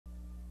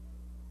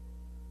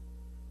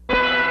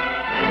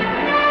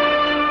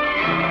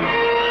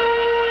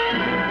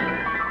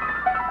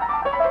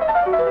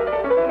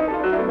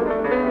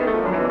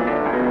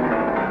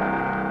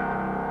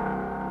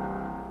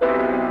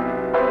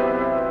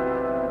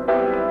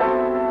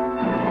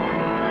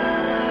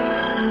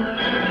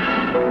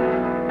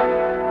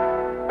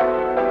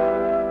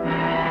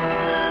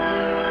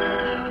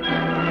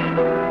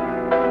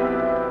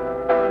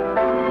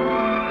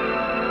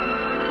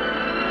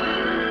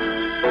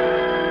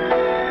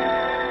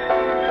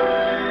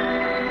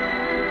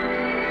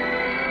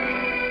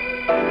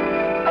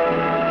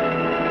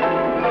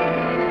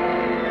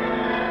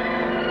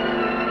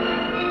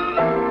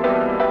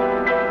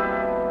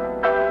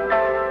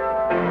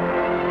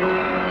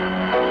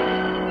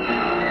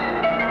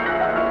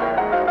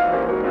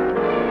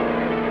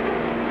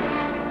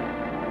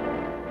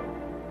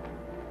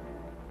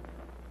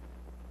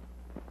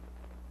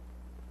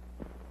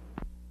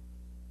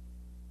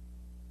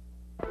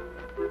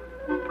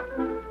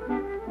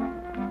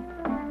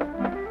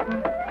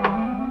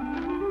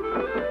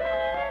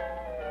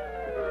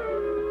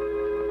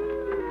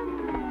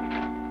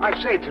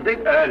I say, it's a bit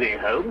early,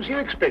 Holmes. You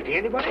expecting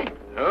anybody?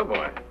 No,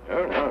 boy.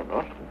 No,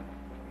 not.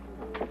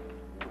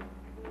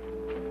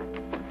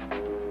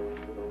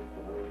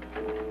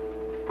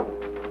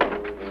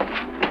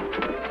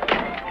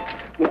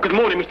 Well, good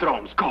morning, Mr.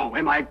 Holmes. God,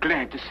 am I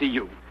glad to see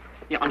you.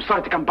 Yeah, I'm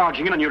sorry to come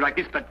barging in on you like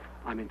this, but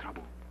I'm in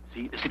trouble.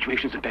 See, the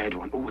situation's a bad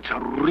one. Oh, it's a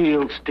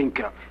real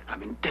stinker.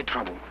 I'm in dead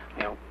trouble.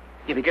 Now,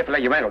 you be careful how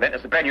you handle that.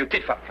 That's a brand new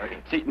tit for.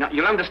 See, now,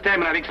 you'll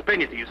understand when I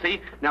explain it to you,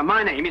 see? Now,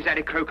 my name is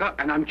Harry Crocker,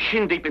 and I'm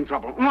chin-deep in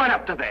trouble. Right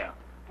up to there.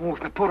 Oh,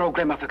 if my poor old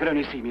grandmother could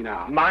only see me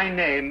now. My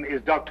name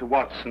is Dr.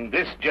 Watson.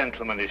 This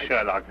gentleman is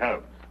Sherlock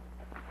Holmes.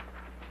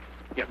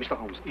 Yeah, Mr.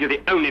 Holmes, you're the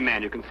only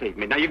man who can save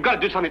me. Now, you've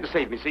got to do something to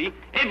save me, see?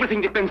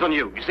 Everything depends on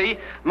you see?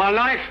 My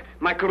life,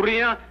 my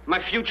career,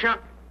 my future,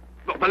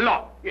 the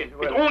lot. Yes,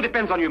 well, it all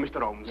depends on you,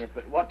 Mr. Holmes. Yes,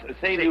 but what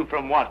save you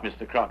from what,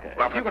 Mr. Crocker?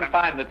 Well, if you can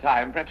find the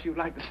time, perhaps you'd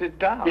like to sit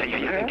down. Yeah,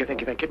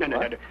 thank you. No.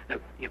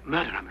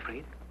 Murder, I'm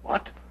afraid.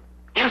 What?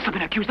 Yes, I've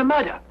been accused of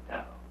murder.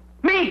 No.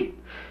 Me!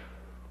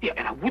 Yeah,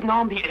 and I wouldn't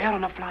harm the air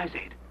on a fly's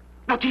head.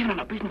 Not even on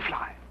a prison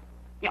fly.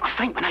 Yeah, I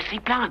faint when I see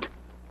blood.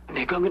 And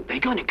they go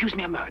and accuse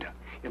me of murder.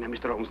 You know,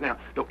 Mr. Holmes, now,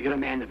 look, you're a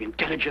man of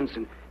intelligence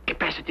and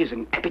capacities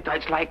and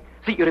appetites like.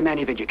 See, you're a man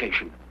of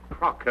education.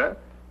 Crocker?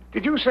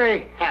 Did you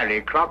say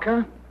Harry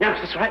Crocker? Yes,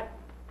 that's right.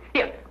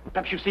 Here,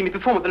 perhaps you've seen me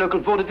perform at the local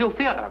Vaudeville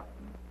theatre.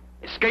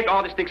 Escape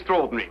artist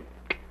extraordinary.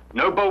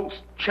 No bolts,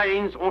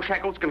 chains, or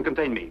shackles can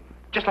contain me.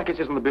 Just like it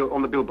says on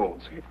the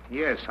billboards.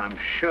 Yes, I'm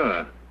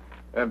sure.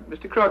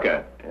 Mr.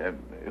 Crocker,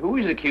 who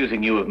is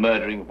accusing you of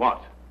murdering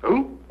what?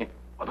 Who?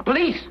 Oh, the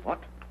police.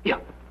 What? Yeah,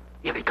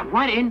 they come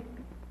right in,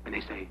 and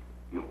they say,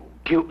 "You're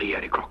guilty,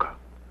 Harry Crocker."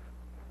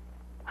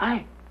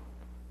 Aye.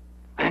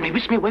 And then they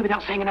whisk me away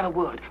without saying another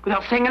word.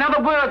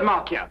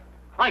 Mark you.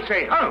 I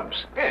say,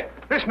 Holmes. Yeah.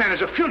 This man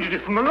is a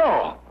fugitive from the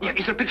law. Yeah,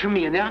 is there a picture of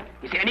me in there?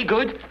 Is it any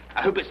good?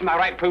 I hope it's my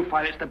right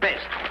profile. It's the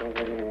best.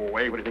 Oh,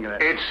 hey, what do you think of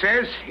that? It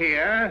says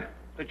here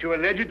that you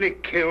allegedly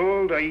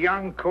killed a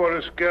young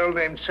chorus girl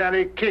named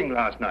Sally King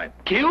last night.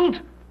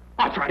 Killed?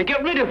 I tried to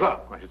get rid of her.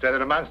 I should say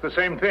that amounts to the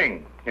same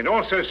thing. It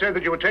also said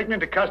that you were taken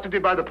into custody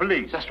by the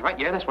police. That's right,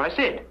 yeah, that's what I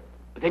said.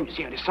 But then, you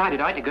see, I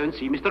decided I had to go and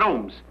see Mr.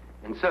 Holmes.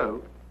 And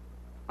so,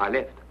 I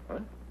left.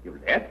 What? You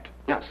left?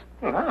 Yes.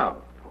 Oh, how?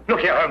 Look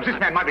here, Holmes, this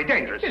man might be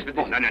dangerous. Yes, but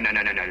no.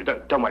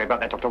 Don't worry about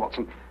that, Dr.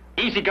 Watson.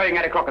 Easy-going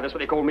Harry Crocker, that's what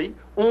they call me.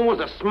 Always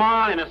a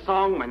smile in a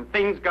song when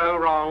things go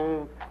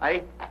wrong.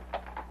 Eh?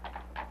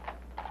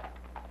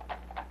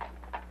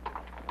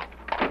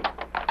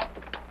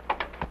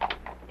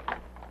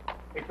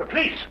 It's the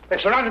police.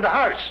 They've surrounded the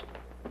house.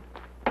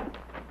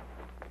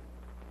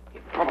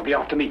 You're probably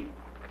after me.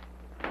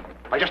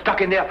 I just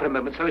duck in there for a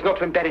moment so as not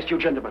to embarrass you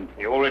gentlemen.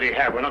 You already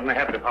have. We're not in the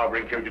habit of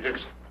harboring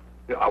fugitives.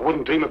 I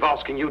wouldn't dream of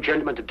asking you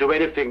gentlemen to do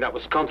anything that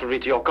was contrary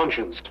to your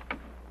conscience.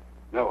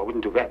 No, I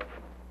wouldn't do that.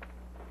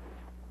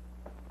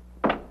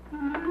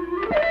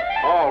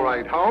 All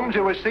right, Holmes,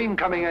 you were seen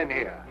coming in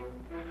here.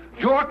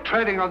 You're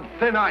treading on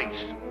thin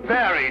ice.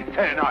 Very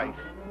thin ice.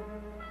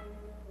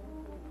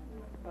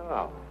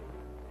 Oh.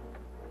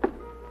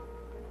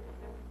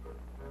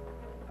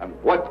 And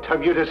what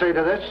have you to say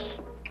to this?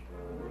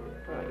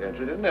 I don't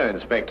really know,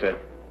 Inspector.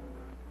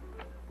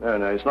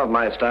 No, it's not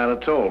my style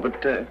at all.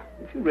 But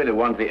if you really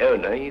want the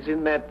owner, he's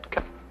in that...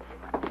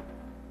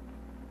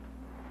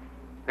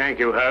 Thank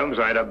you, Holmes.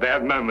 I had a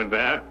bad moment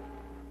there.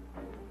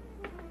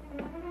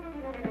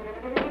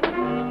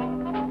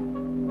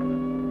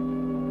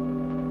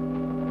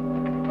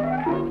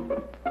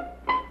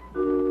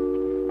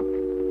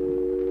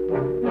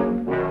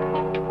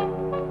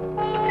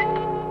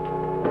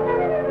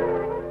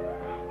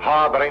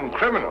 Harboring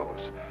criminals,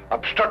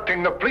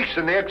 obstructing the police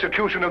in the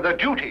execution of their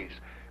duties,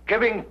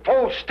 giving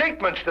false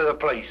statements to the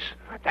police.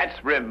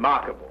 That's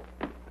remarkable.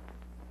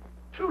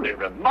 Truly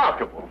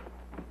remarkable.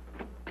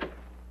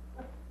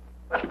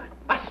 Well,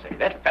 I must say,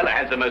 that fella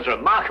has the most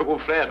remarkable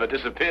flair for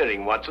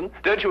disappearing, Watson.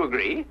 Don't you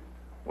agree?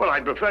 Well,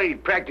 I'd prefer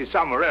he'd practice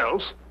somewhere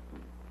else.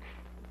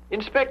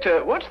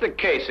 Inspector, what's the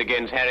case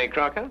against Harry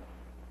Crocker?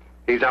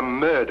 He's a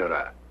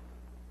murderer.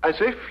 As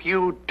if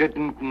you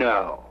didn't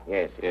know.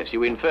 Yes,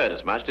 you inferred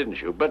as much,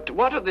 didn't you? But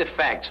what are the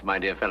facts, my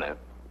dear fellow?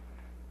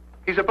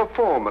 He's a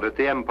performer at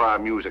the Empire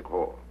Music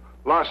Hall.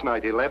 Last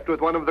night he left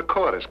with one of the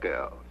chorus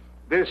girls.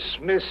 This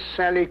Miss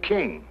Sally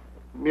King?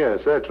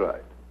 Yes, that's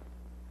right.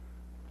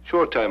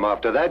 Short time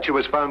after that, she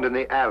was found in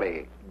the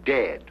alley,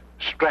 dead,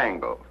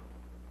 strangled.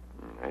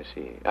 I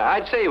see.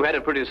 I'd say you had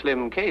a pretty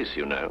slim case,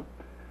 you know.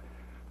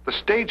 The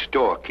stage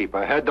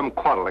doorkeeper heard them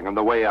quarreling on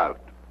the way out.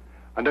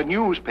 And a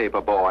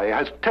newspaper boy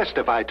has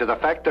testified to the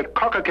fact that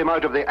Crocker came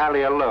out of the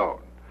alley alone.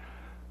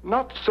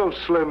 Not so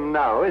slim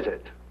now, is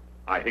it?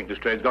 I think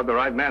Lestrade's got the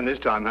right man this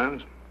time,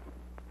 Holmes.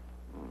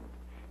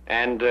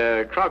 And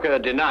Crocker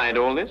denied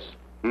all this?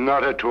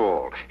 Not at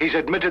all. He's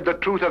admitted the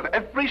truth of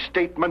every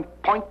statement,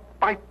 point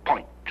by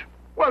point.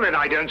 Well, then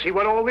I don't see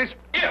what all this...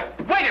 Here,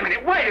 wait a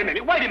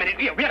minute.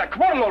 Here, we had a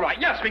quarrel, all right.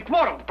 Yes, we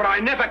quarreled. But I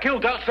never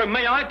killed her, so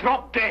may I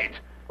drop dead.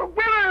 Well,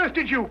 where on earth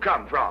did you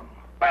come from?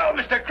 Well,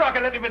 Mr.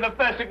 Crocker, let me be the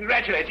first to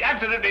congratulate you.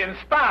 Absolutely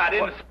inspired,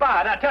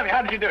 inspired. Now, tell me,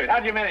 how did you do it? How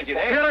did you manage it,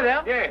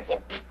 eh? Yes.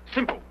 Oh,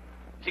 simple.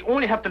 See,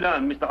 all you have to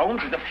learn, Mr.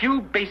 Holmes, is a few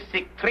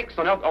basic tricks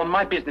on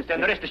my business,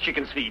 and the rest is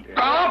chicken's feed.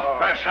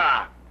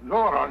 Officer!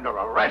 You're under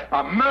arrest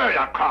for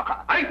murder, Crocker.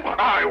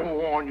 I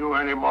warn you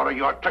any more of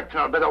your tricks and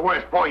it'll be the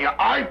worst for you.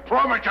 I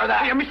promise you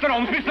that. Yeah, Mr.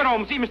 Holmes,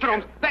 see, Mr.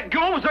 Holmes, that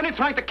girl was only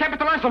trying to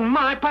capitalize on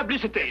my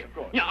publicity.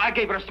 Yeah, I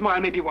gave her a smile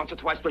maybe once or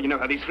twice, but you know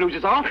how these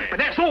floozes are. But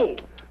that's all.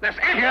 That's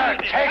Here,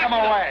 take him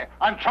away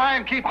and try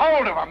and keep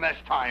hold of him this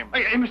time.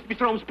 Hey, Mr.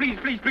 Holmes, please,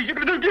 you're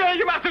going to do... Yeah,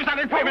 you must do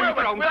something for me,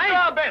 Mr. Holmes. We'll do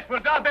our best,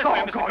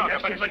 Mr.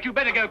 Crocker. Yes. But you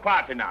better go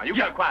quietly now. You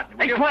go quietly.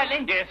 Hey,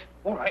 quietly? Yes.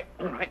 All right.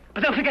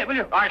 But don't forget, will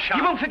you? I shan't.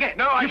 You won't forget.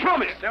 No, I You shan't.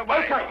 promise? Don't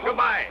worry. Okay.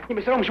 Goodbye. Hey,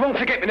 Mr. Holmes, you won't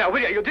forget me now,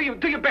 will you? You'll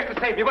do your best to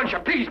save me, won't you?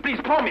 Please,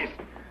 promise.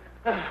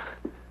 Oh,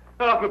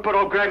 my poor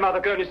old grandmother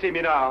going to see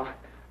me now.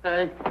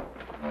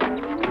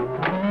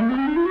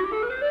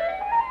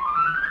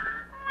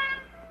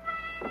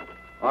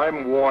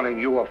 I'm warning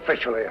you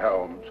officially,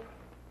 Holmes.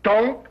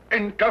 Don't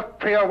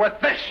interfere with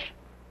this.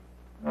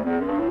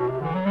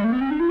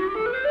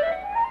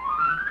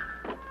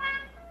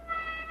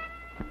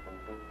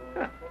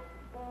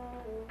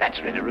 That's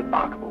really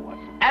remarkable,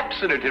 wasn't it?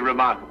 Absolutely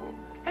remarkable.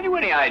 Have you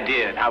any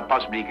idea how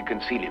possibly he could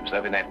conceal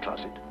himself in that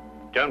closet?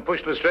 Don't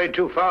push Lestrade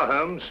too far,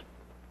 Holmes.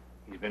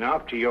 He's been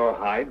after your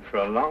hide for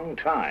a long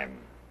time.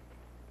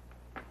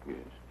 Yes.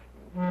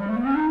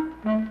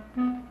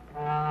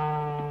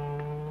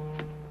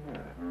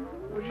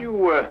 Would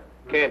you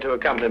care to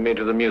accompany me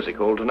to the music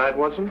hall tonight,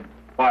 Watson?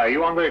 Why, are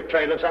you on the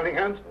trail of something,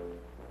 Holmes?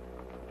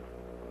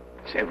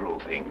 Several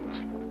things.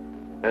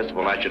 First of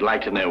all, I should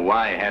like to know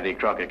why Harry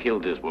Crocker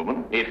killed this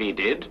woman, if he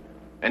did.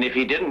 And if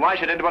he didn't, why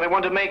should anybody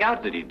want to make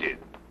out that he did?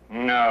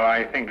 No,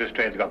 I think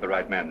Lestrade's got the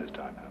right man this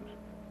time, Holmes.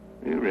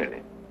 You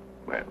really?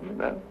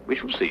 Well, we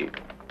shall see.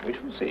 We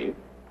shall see.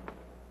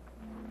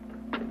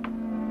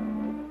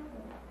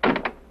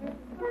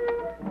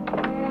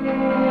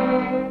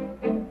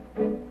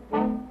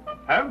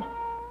 Holmes?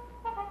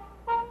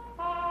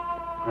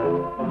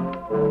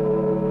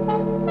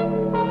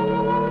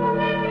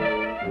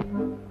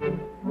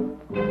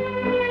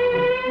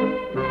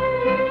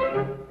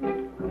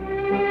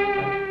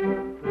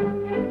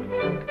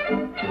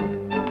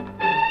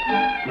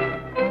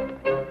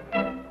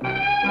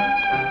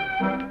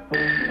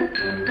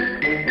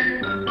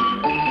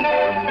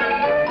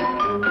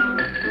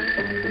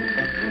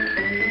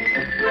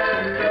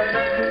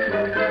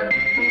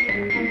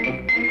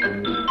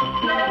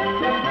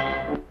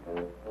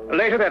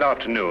 Later that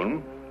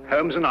afternoon,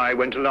 Holmes and I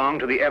went along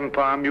to the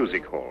Empire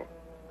Music Hall.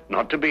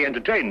 Not to be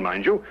entertained,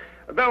 mind you,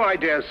 though I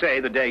dare say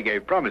the day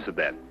gave promise of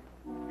that.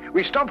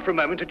 We stopped for a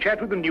moment to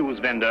chat with the news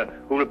vendor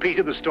who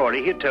repeated the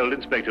story he had told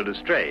Inspector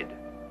Lestrade.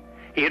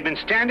 He had been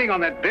standing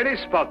on that very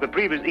spot the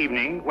previous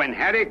evening when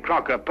Harry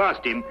Crocker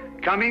passed him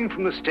coming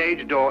from the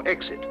stage door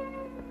exit.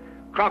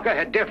 Crocker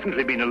had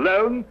definitely been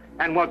alone,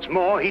 and what's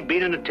more, he'd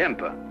been in a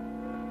temper.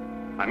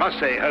 I must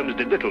say Holmes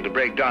did little to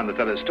break down the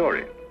fellow's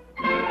story.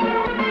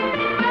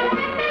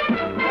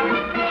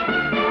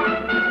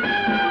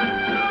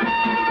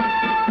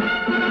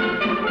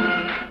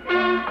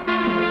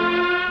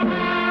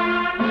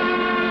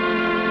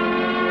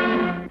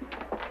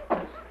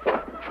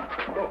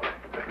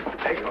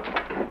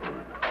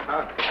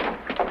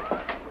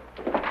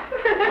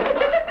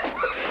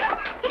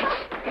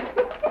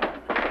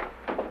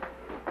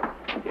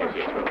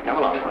 Come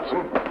along,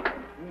 Watson.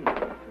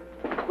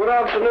 Good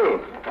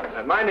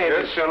afternoon. My name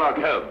is Sherlock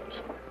Holmes.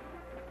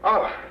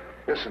 Oh,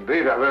 yes,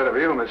 indeed. I've heard of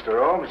you, Mr.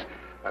 Holmes.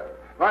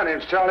 My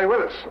name's Charlie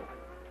Willis.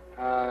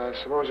 I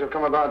suppose you've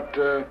come about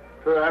Sir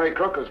Harry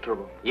Crocker's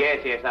trouble.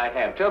 Yes, I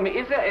have. Tell me,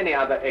 is there any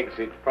other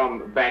exit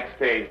from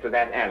backstage to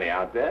that alley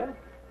out there?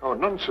 Oh,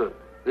 none, sir.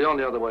 The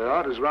only other way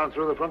out is round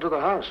through the front of the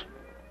house.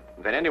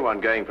 Then anyone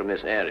going from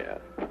this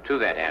area to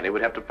that alley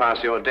would have to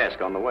pass your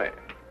desk on the way.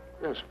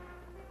 Yes.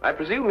 I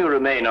presume you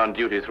remain on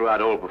duty throughout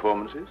all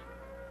performances?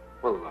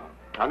 Well,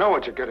 I know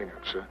what you're getting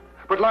at, sir.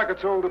 But like I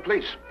told the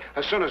police,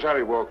 as soon as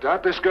Harry walked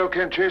out, this girl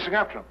came chasing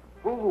after him.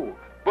 Ooh,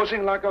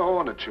 buzzing like a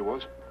hornet she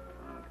was.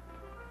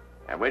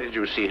 And where did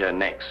you see her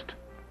next?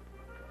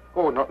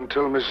 Oh, not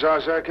until Miss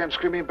Zaza came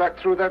screaming back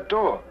through that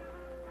door.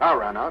 I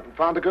ran out and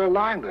found the girl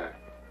lying there,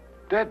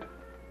 dead.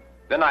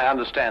 Then I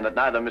understand that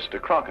neither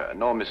Mr. Crocker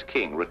nor Miss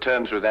King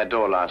returned through that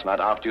door last night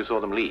after you saw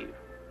them leave.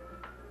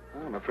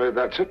 I'm afraid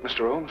that's it,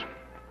 Mr. Holmes.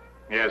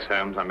 Yes,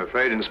 Holmes, I'm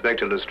afraid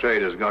Inspector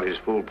Lestrade has got his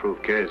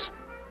foolproof case.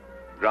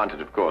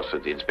 Granted, of course,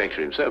 that the inspector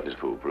himself is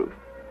foolproof.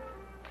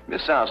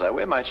 Miss Zaza,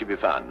 where might she be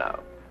found now?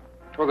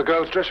 Oh, the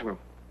girl's dressing room.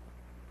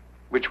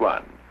 Which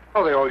one?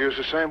 Oh, they all use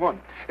the same one.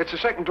 It's the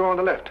second door on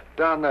the left,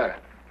 down there.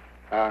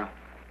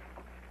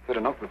 Better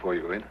knock before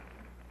you go in.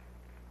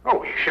 Oh,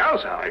 we shall,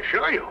 sir, I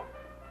assure you.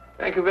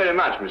 Thank you very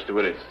much, Mr.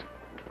 Willis.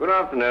 Good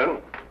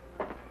afternoon.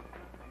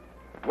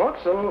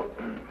 Watson.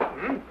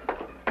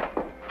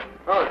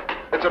 Oh,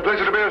 it's a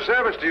pleasure to be of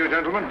service to you,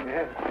 gentlemen.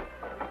 Yes.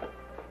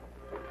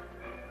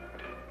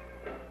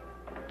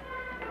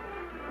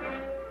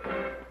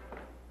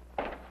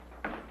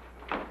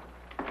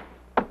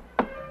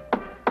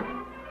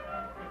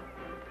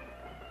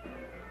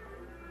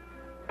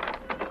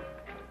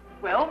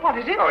 Well, what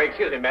is it? Oh,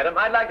 excuse me, madam.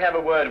 I'd like to have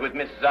a word with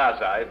Miss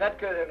Zaza. Is that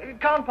good?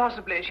 It can't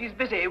possibly. She's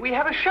busy. We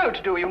have a show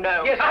to do, you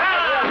know. Yes,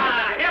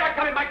 Ah! Here I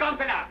come in my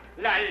gonfalon.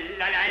 La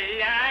la la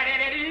la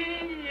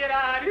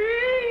la.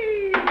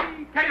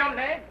 Carry on,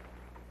 lad.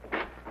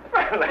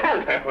 Well,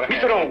 hello.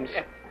 Mr. Holmes,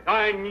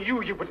 I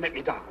knew you would let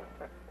me down.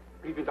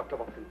 Even Dr.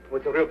 Watson, it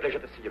was a real pleasure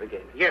to see you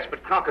again. Yes,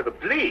 but Crocker, the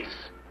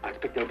police. I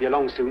expect they'll be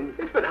along soon.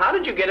 But how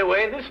did you get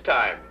away this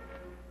time?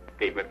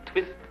 Gave a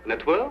twist and a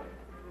twirl.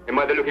 Am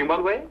I looking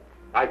one way?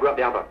 I go up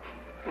the other.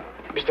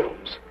 Mr.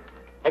 Holmes,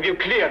 have you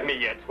cleared me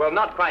yet? Well,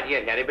 not quite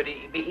yet, Harry, but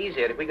it'd be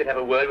easier if we could have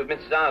a word with Miss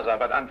Zaza.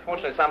 But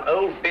unfortunately, some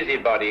old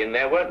busybody in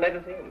there won't let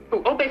us in.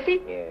 Oh,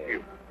 Bessie? Yeah.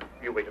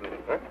 You wait a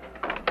minute, huh?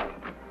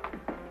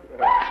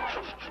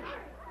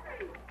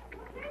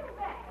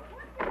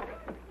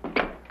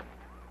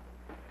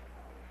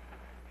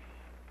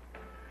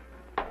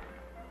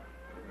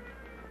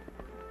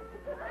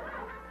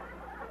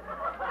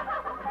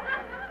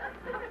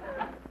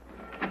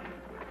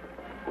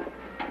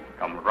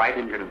 Come right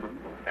in, gentlemen.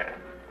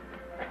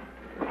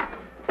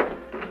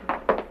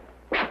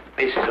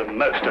 This is a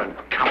most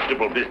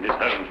uncomfortable business,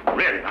 Holmes.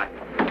 Really,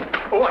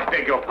 I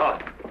beg your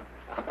pardon.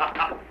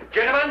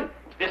 Gentlemen,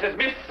 this is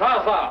Miss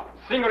Zaza,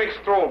 singer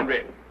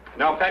extraordinary.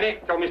 Now, Fanny,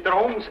 tell Mr.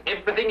 Holmes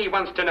everything he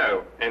wants to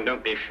know. And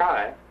don't be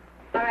shy.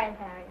 All right,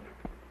 Harry.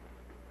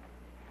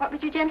 What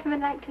would you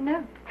gentlemen like to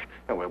know?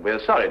 Oh, well, we're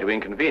sorry to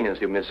inconvenience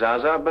you, Miss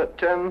Zaza, but,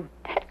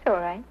 That's all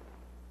right.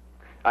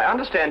 I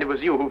understand it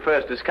was you who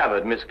first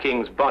discovered Miss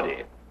King's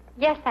body.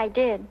 Yes, I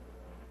did.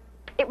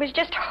 It was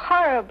just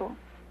horrible.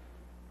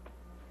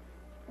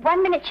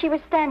 One minute she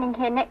was standing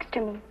here next to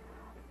me,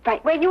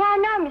 right where you are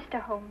now, Mr.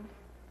 Holmes.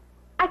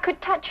 I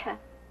could touch her.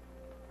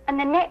 And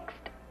the next,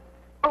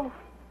 oh,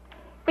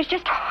 it was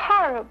just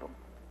horrible.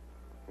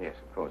 Yes,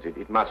 of course,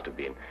 it must have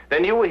been.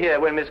 Then you were here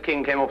when Miss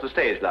King came off the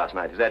stage last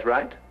night, is that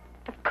right?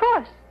 Of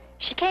course.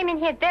 She came in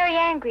here very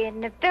angry and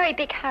in a very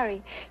big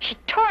hurry. She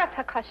tore up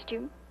her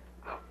costume.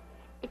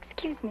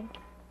 Excuse me.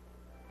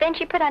 Then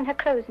she put on her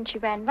clothes and she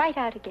ran right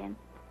out again.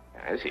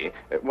 I see.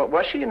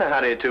 Was she in a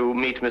hurry to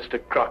meet Mr.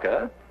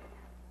 Crocker?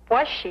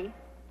 Was she?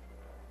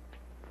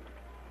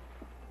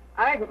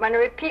 I didn't want to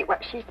repeat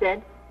what she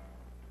said.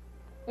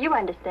 You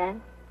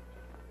understand.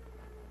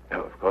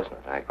 Oh, of course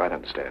not. I quite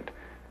understand.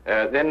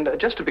 Then,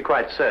 just to be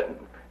quite certain,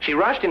 she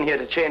rushed in here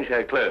to change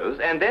her clothes,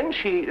 and then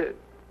she...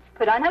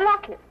 Put on her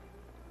locket.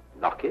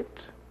 Locket?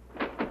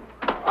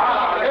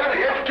 Ah, here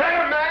he is.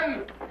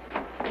 Gentlemen!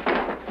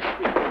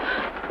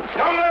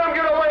 Don't let him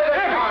get away this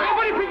time.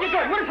 What do you think you're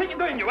doing? What do you think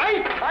you're doing, you, eh?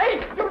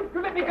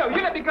 You let me go.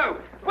 You let me go.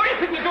 What do you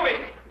think you're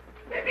doing?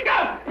 Let me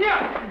go.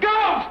 Here,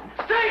 go.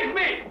 Save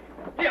me.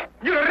 Here,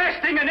 you're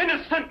arresting an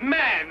innocent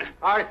man.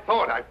 I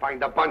thought I'd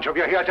find a bunch of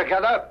you here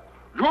together.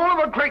 You'll have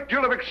a great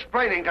deal of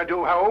explaining to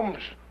do,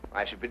 Holmes.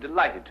 I should be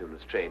delighted to,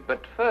 Lestrade,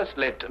 but first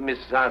let Miss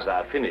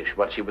Zaza finish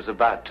what she was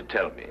about to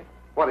tell me.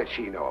 What did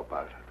she know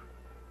about it?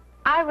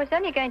 I was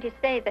only going to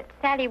say that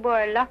Sally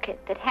wore a locket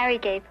that Harry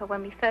gave her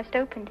when we first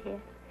opened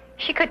here.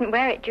 She couldn't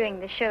wear it during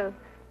the show,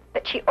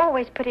 but she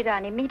always put it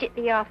on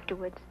immediately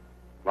afterwards.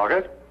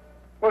 Locket?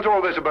 What's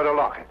all this about a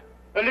locket?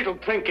 A little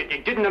trinket.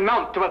 It didn't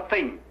amount to a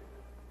thing.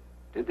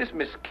 Did this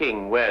Miss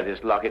King wear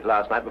this locket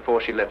last night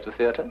before she left the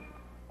theater?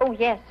 Oh,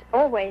 yes,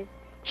 always.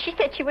 She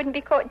said she wouldn't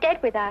be caught dead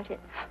without it.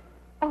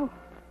 Oh.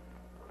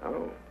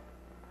 Oh.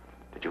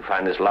 Did you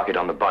find this locket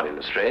on the body,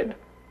 Lestrade?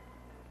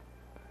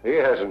 He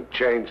hasn't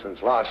changed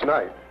since last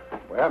night.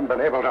 We haven't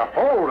been able to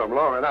hold him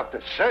long enough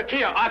to search.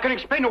 Here, I can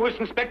explain all this,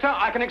 Inspector.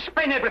 I can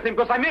explain everything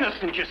because I'm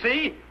innocent, you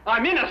see.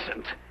 I'm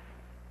innocent.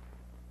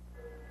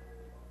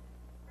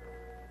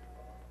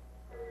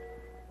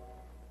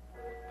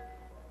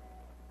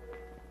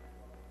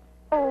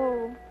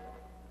 Oh,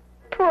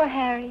 poor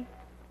Harry.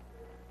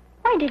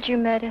 Why did you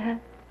murder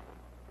her?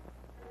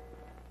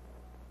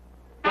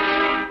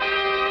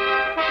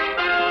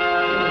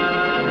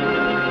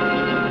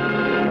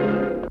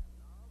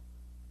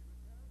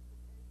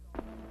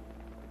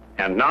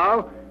 And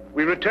now,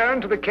 we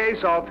return to the case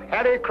of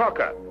Harry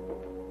Crocker.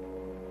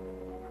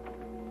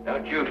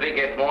 Don't usually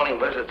get morning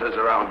visitors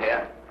around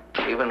here,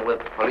 even with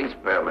police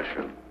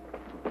permission.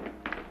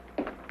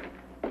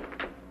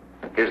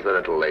 Here's the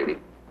little lady.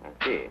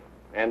 Okay.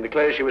 And the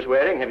clothes she was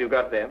wearing, have you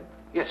got them?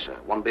 Yes, sir.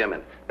 Won't be a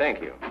minute.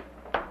 Thank you.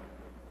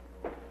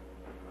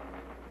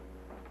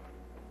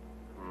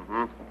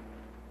 Mm-hmm.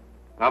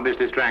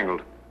 Obviously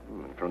strangled.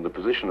 From the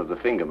position of the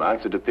finger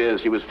marks, it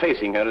appears she was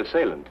facing her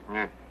assailant.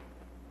 Yeah.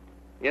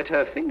 Yet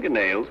her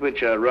fingernails,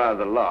 which are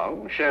rather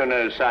long, show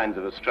no signs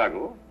of a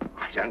struggle.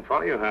 I don't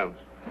follow you, Holmes.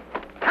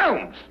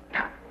 Holmes!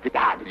 Did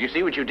you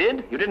see what you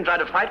did? You didn't try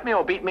to fight me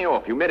or beat me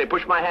off. You merely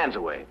pushed my hands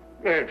away.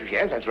 Yes,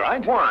 that's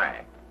right.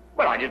 Why?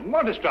 Well, I didn't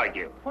want to strike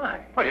you.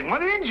 Why? I didn't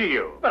want to injure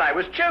you. But I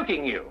was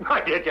choking you. I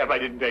did, I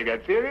didn't take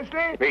that seriously.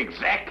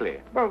 Exactly.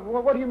 Well,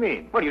 what do you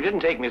mean? Well, you didn't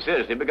take me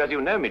seriously because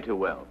you know me too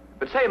well.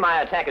 But say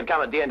my attack had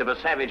come at the end of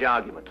a savage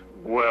argument.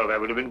 Well,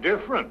 that would have been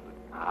different.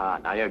 Ah,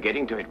 now you're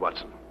getting to it,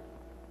 Watson.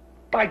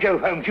 By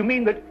Jove, Holmes, you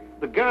mean that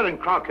the girl in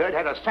Crocker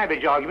had a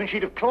savage argument,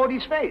 she'd have clawed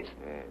his face?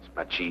 Yes,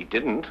 but she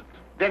didn't.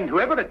 Then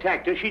whoever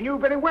attacked her, she knew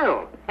very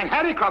well. And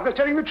Harry Crocker's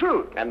telling the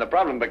truth. And the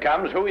problem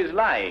becomes who is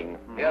lying.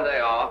 Here they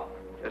are,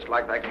 just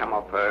like they come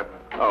off her.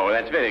 Oh,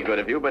 that's very good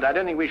of you, but I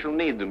don't think we shall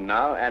need them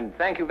now. And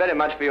thank you very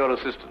much for your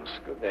assistance.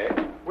 Good day.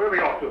 Where are we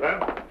off to,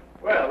 Holmes?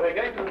 Well, we're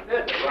going to the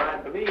theatre, where I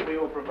believe we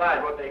will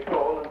provide what they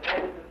call an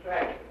added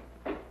distraction.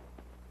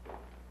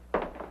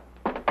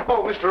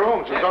 Oh, Mr.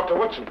 Holmes and Dr.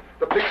 Woodson,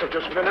 the police have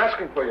just been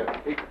asking for you.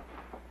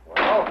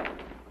 Well,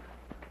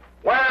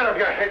 where have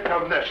you hidden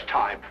him this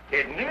time?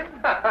 Hidden him?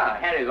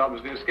 Harry's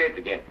obviously escaped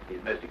again. He's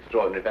a most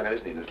extraordinary fellow,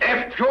 isn't he?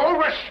 If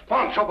you're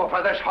responsible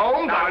for this,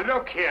 Holmes... Now,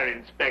 look here,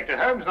 Inspector.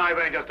 Holmes and I have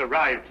only just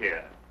arrived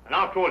here. And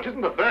after all, it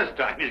isn't the first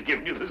time he's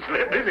given you the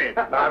slip, is it?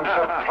 I'm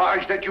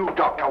surprised at you,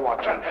 Dr.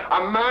 Watson.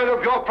 A man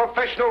of your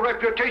professional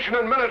reputation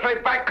and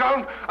military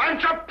background,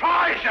 I'm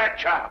surprised at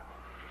you.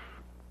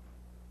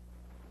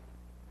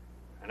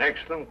 An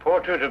excellent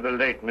portrait of the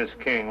late Miss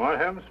King, what,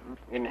 Holmes?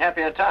 In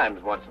happier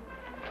times, Watson.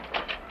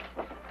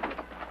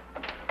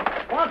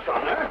 What's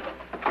on her?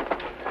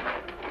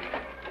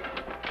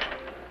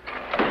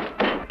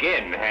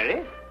 Again,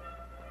 Harry?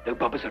 No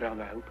bobbers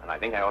around, I hope. And I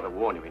think I ought to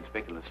warn you,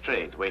 Inspector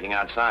Lestrade's waiting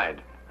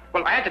outside.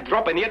 Well, I had to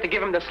drop in here to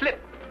give him the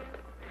slip.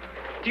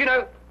 Do you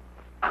know,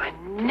 I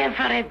never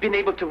have been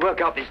able to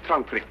work out this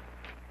trunk trick.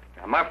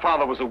 Now, my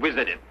father was a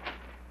wizard in.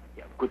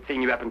 Yeah, good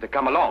thing you happened to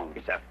come along.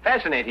 It's a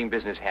fascinating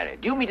business, Harry.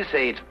 Do you mean to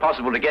say it's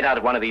possible to get out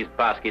of one of these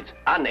baskets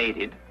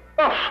unaided?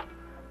 Oh,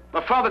 my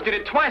father did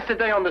it twice a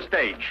day on the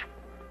stage.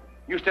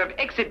 Used to have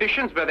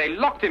exhibitions where they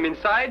locked him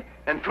inside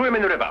and threw him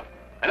in the river.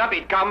 And up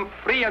he'd come,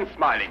 free and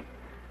smiling.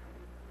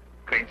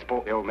 Great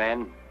sport, the old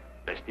man.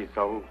 Bless his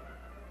soul.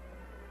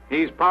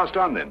 He's passed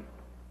on, then?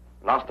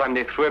 Last time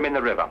they threw him in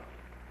the river.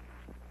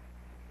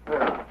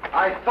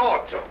 I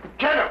thought so.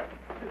 Get him!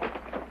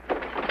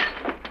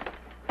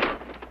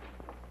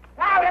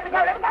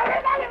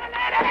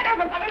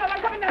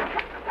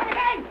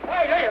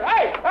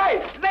 Hey,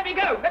 let me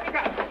go.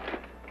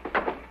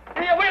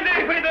 Here, what are you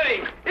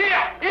doing?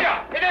 Here,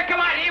 come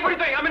on, here, what are you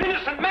doing? I'm an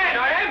innocent man,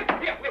 I am.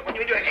 Here, what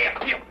are you doing? Here.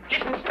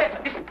 Listen,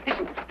 Inspector, listen.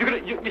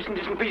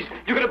 Listen, please.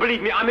 You're gonna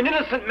believe me. I'm an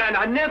innocent man.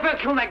 I never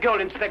killed that girl,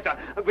 Inspector.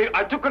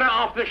 I took her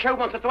out after the show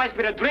once or twice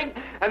for a drink,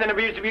 and then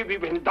we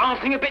went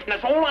dancing a bit, and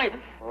that's all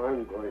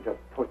I'm going to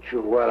put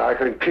you where I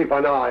can keep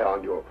an eye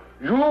on you.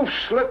 You've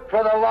slipped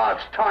for the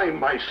last time,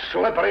 my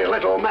slippery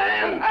little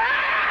man.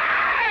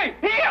 Hey!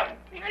 Here!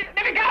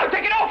 Let me go!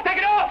 Take it off!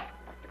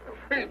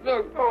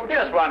 Oh,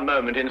 just one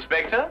moment,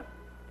 Inspector.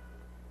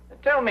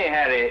 Tell me,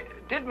 Harry,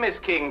 did Miss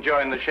King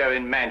join the show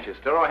in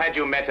Manchester, or had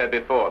you met her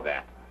before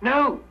that?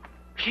 No,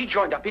 she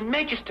joined up in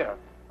Manchester.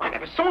 I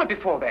never saw her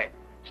before that.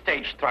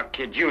 Stage-struck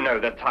kid, you know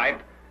the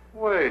type.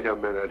 Wait a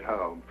minute,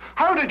 Holmes.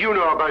 How did you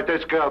know about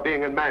this girl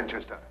being in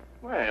Manchester?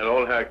 Well,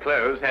 all her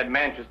clothes had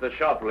Manchester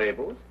shop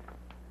labels.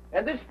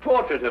 And this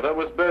portrait of her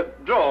was both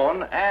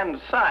drawn and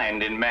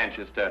signed in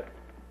Manchester,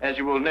 as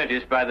you will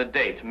notice by the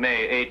date,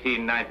 May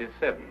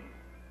 1897.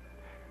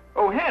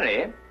 Oh,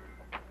 Harry,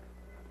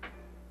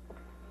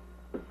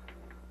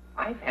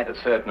 I've had a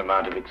certain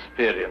amount of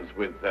experience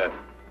with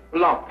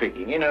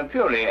lockpicking in a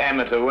purely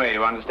amateur way,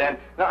 you understand.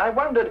 Now, I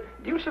wondered,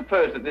 do you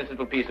suppose that this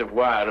little piece of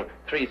wire of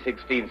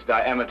 3/16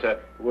 diameter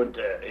would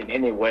in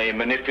any way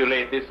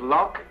manipulate this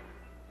lock?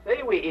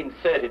 Say we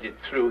inserted it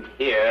through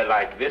here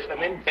like this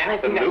and then I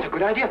think that's a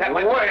good idea.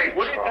 Wait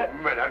a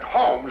minute,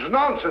 Holmes.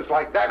 Nonsense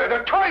like that at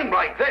a time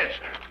like this.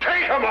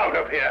 Take him out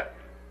of here.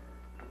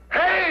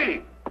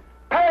 Hey!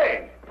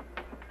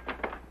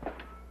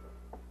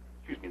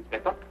 Excuse me,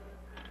 Inspector.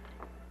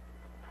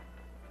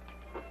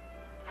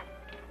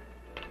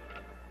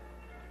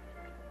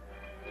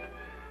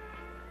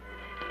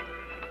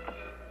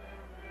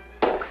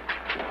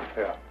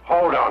 Here,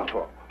 hold on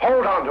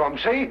to him,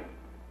 see?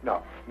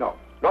 No, not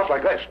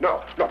like this,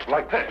 no, not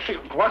like this.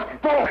 With both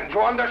hands,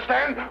 you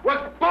understand? With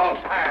both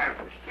hands.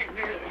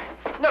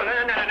 No.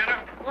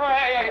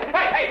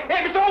 Hey,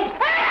 Mr. Holmes!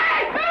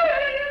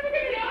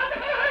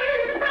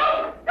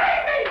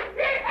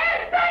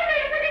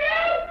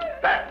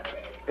 That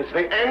is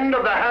the end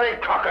of the Harry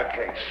Crocker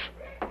case.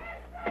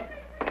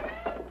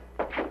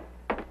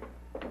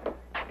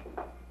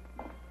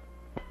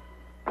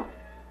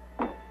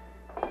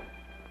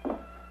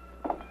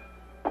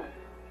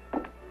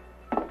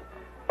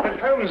 But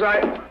Holmes,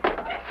 I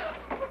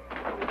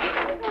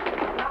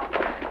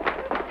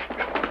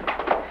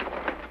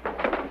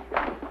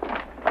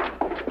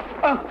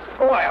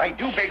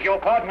do beg your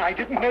pardon. I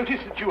didn't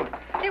notice that you...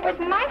 It was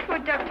my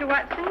fault, Dr.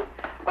 Watson.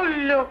 Oh,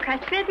 look, I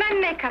spilled my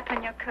makeup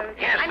on your coat.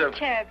 Yes, I'm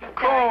terribly of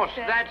course, sorry,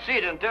 sir. that's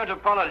it, and don't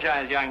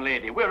apologize, young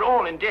lady. We're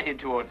all indebted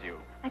towards you.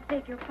 I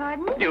beg your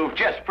pardon? You've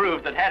just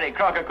proved that Harry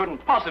Crocker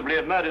couldn't possibly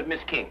have murdered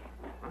Miss King.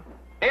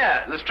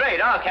 Here, Lestrade,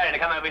 ask Harry to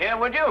come over here,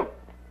 would you?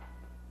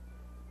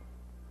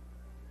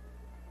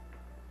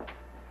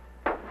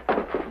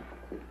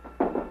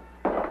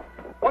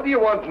 What do you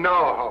want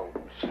now, Holmes?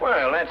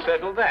 Well, let's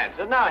settle that.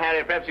 So now,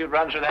 Harry, perhaps you'd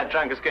run through that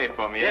trunk escape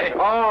for me, eh?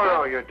 Oh,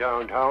 no, you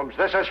don't, Holmes.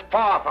 This is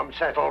far from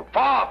settled.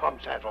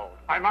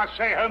 I must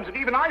say, Holmes, that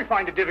even I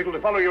find it difficult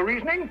to follow your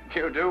reasoning.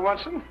 You do,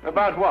 Watson?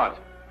 About what?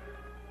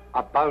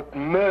 About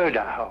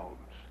murder, Holmes.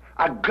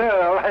 A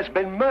girl has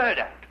been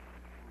murdered.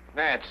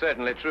 That's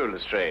certainly true,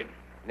 Lestrade.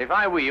 And if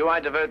I were you,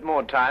 I'd devote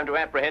more time to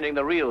apprehending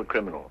the real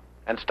criminal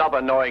and stop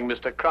annoying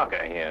Mr.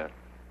 Crocker here.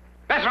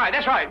 That's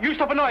right. You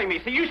stop annoying me.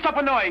 See, you stop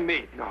annoying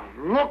me. Now,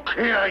 look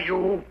here,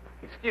 you.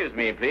 Excuse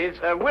me, please.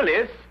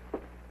 Willis?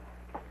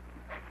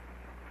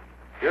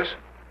 Yes?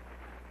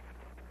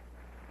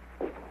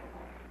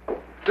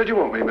 Did you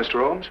want me, Mr.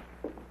 Holmes?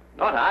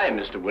 Not I,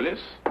 Mr. Willis.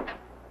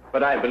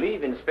 But I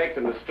believe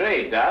Inspector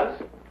Lestrade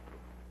does.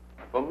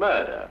 For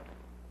murder.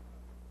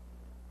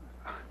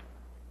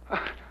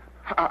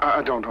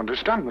 I don't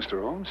understand,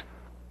 Mr. Holmes.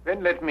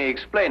 Then let me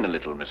explain a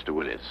little, Mr.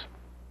 Willis.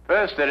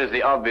 First, there is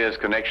the obvious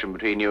connection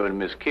between you and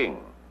Miss King.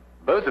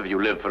 Both of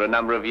you lived for a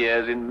number of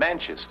years in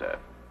Manchester.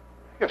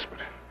 Yes, but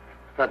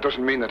that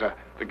doesn't mean that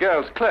The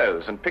girl's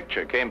clothes and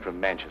picture came from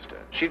Manchester.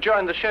 She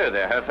joined the show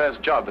there, her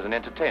first job as an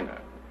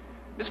entertainer.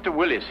 Mr.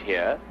 Willis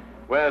here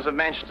wears a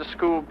Manchester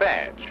school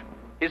badge.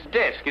 His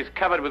desk is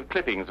covered with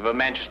clippings of a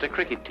Manchester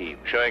cricket team,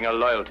 showing a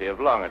loyalty of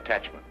long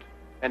attachment.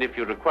 And if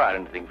you require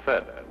anything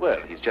further, well,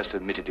 he's just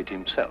admitted it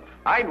himself.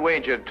 I'd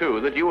wager,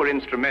 too, that you were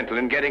instrumental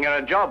in getting her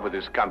a job with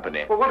this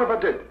company. Well, what if I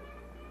did?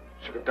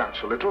 She could dance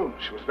a little.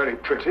 She was very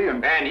pretty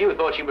and... And you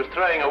thought she was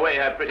throwing away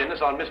her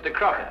prettiness on Mr.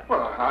 Crocker?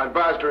 Well, I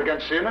advised her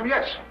against seeing him,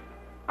 yes.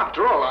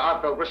 After all,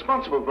 I felt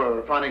responsible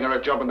for finding her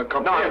a job in the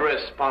company. Not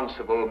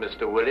responsible,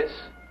 Mr. Willis.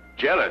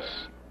 Jealous.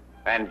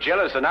 And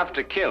jealous enough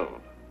to kill.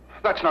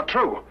 That's not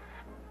true.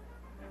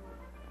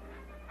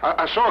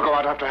 I saw her go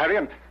out after Harry,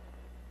 and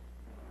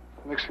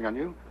the next thing I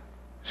knew,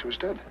 she was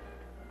dead.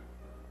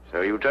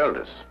 So you told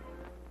us.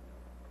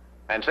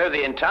 And so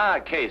the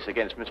entire case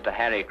against Mr.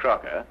 Harry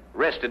Crocker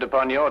rested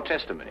upon your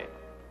testimony.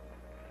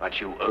 But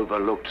you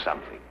overlooked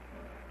something.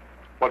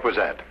 What was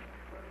that?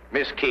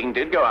 Miss King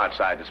did go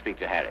outside to speak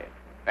to Harry,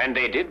 and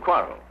they did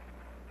quarrel.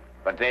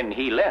 But then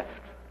he left,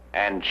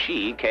 and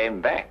she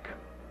came back.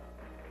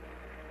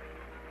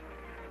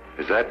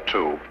 Is that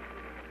true?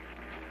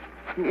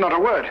 Not a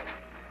word.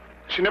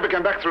 She never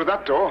came back through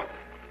that door.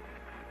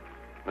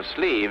 The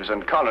sleeves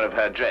and collar of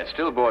her dress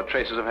still bore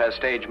traces of her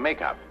stage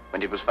makeup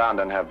when it was found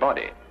on her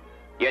body.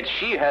 Yet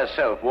she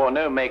herself wore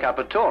no makeup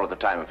at all at the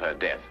time of her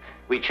death.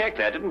 We checked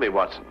that, didn't we,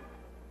 Watson?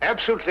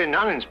 Absolutely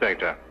none,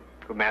 Inspector.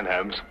 Good man,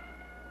 Holmes.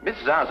 Miss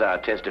Zaza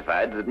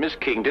testified that Miss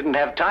King didn't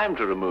have time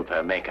to remove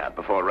her makeup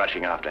before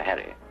rushing after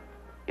Harry.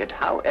 Yet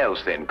how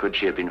else, then, could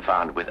she have been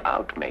found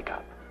without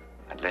makeup?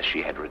 Unless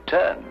she had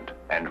returned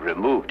and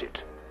removed it.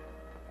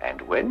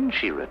 And when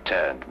she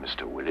returned,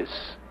 Mr.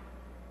 Willis...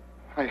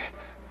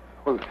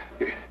 Well,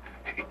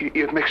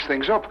 you'd mix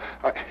things up.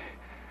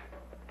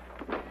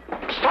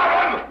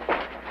 Stop him!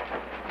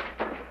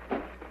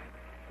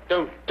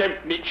 Don't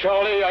tempt me,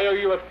 Charlie. I owe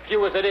you a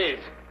few as it is.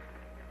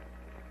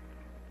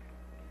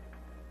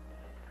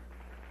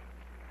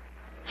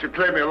 She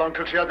played me along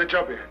till she had the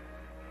job here.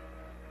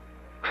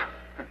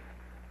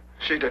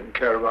 She didn't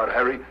care about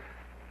Harry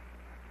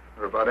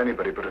or about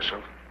anybody but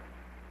herself.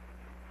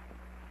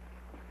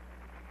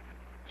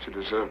 She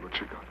deserved what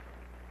she got.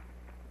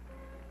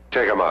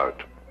 Take him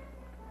out.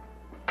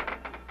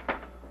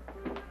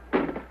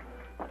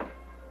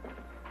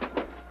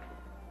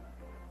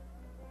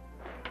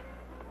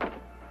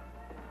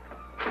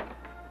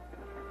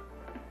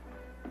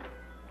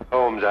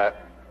 Holmes,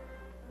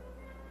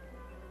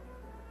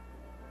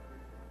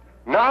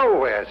 now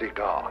where's he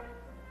gone?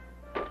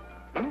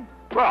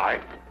 Well,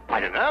 I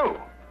don't know.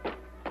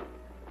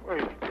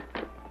 Well,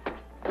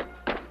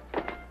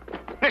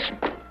 listen.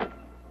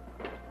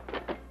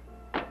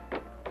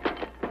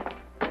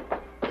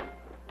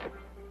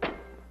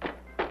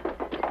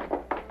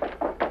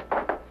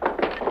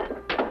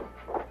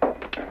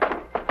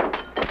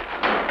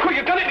 Oh,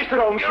 you've done it, Mr.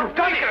 Holmes. You've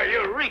done it.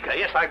 Eureka!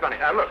 Yes, I've done it.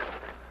 Now, look.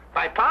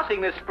 By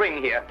passing this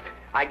spring here,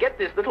 I get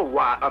this little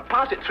wire,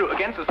 pass it through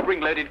against the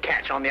spring-loaded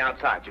catch on the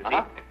outside, you see?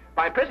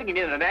 By pressing it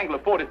in at an angle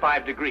of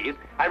 45 degrees,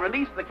 I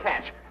release the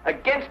catch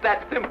against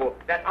that thimble,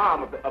 that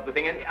arm of the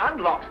thing, and it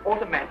unlocks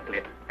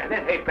automatically. And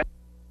then, hey...